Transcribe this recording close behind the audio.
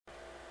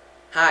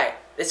Hi,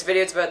 this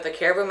video is about the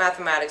Caribou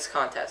Mathematics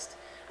Contest.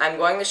 I'm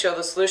going to show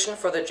the solution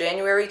for the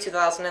January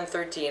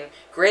 2013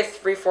 Grade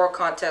 3-4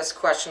 Contest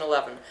Question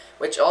 11,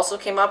 which also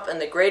came up in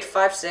the Grade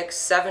 5, 6,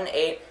 7,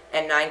 8,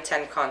 and 9,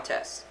 10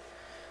 contests.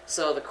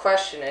 So the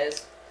question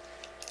is,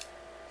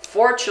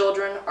 4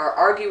 children are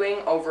arguing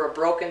over a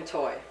broken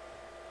toy.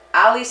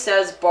 Ali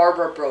says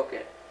Barbara broke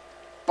it.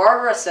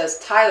 Barbara says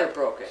Tyler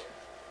broke it.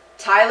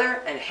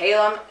 Tyler and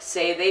Halem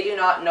say they do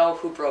not know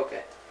who broke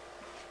it.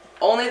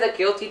 Only the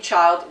guilty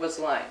child was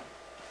lying.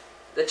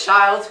 The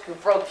child who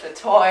broke the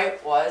toy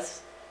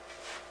was...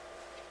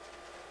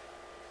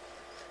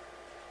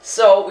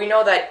 So we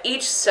know that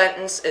each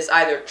sentence is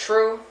either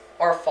true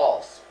or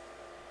false.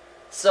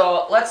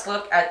 So let's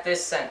look at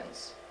this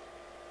sentence.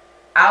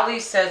 Ali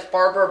says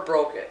Barbara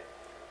broke it.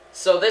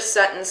 So this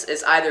sentence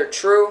is either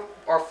true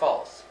or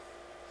false.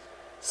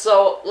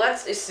 So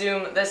let's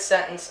assume this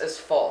sentence is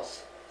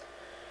false.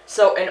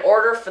 So in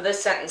order for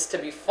this sentence to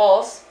be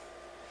false,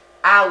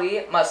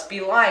 Ali must be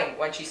lying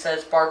when she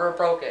says Barbara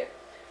broke it.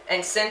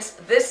 And since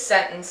this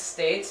sentence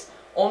states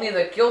only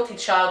the guilty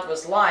child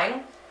was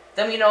lying,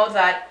 then we know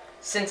that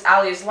since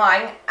Ali is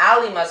lying,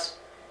 Ali must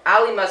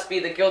be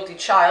the guilty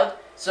child,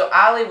 so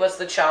Ali was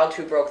the child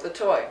who broke the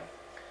toy.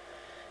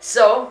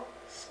 So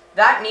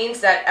that means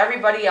that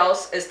everybody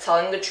else is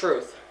telling the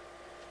truth.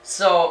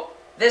 So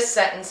this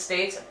sentence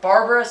states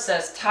Barbara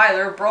says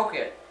Tyler broke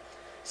it.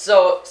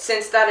 So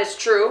since that is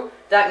true,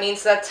 that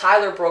means that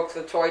Tyler broke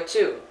the toy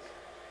too.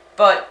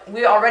 But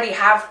we already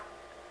have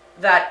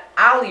that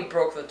Ali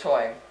broke the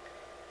toy.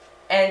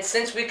 And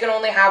since we can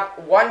only have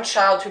one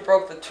child who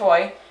broke the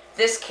toy,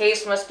 this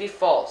case must be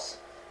false.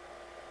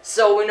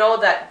 So we know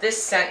that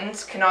this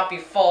sentence cannot be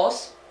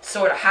false,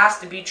 so it has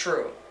to be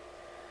true.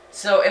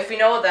 So if we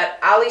know that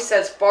Ali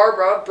says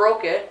Barbara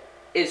broke it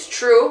is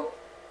true,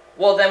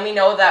 well then we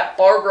know that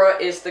Barbara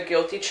is the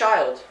guilty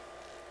child.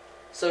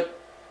 So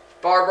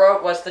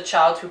Barbara was the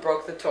child who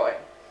broke the toy.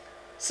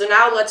 So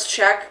now let's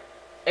check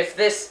if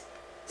this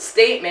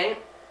statement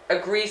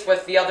agrees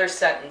with the other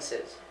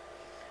sentences.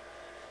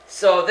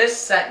 So this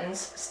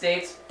sentence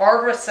states,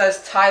 Barbara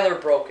says Tyler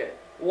broke it.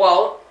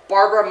 Well,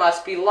 Barbara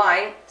must be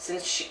lying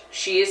since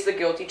she is the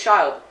guilty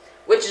child,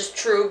 which is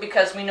true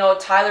because we know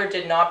Tyler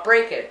did not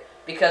break it,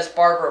 because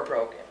Barbara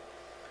broke it.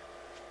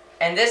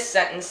 And this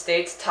sentence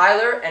states,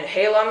 Tyler and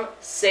Halem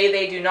say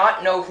they do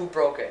not know who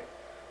broke it.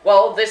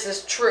 Well, this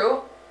is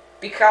true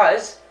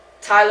because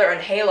Tyler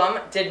and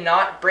Halem did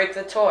not break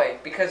the toy,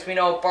 because we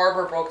know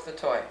Barbara broke the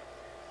toy.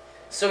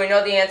 So we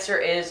know the answer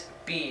is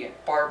B,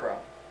 Barbara.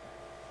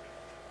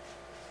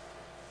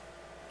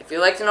 If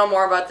you'd like to know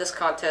more about this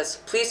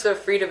contest, please feel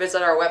free to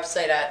visit our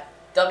website at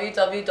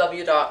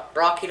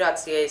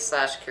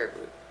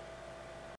www.brocky.ca/caribou.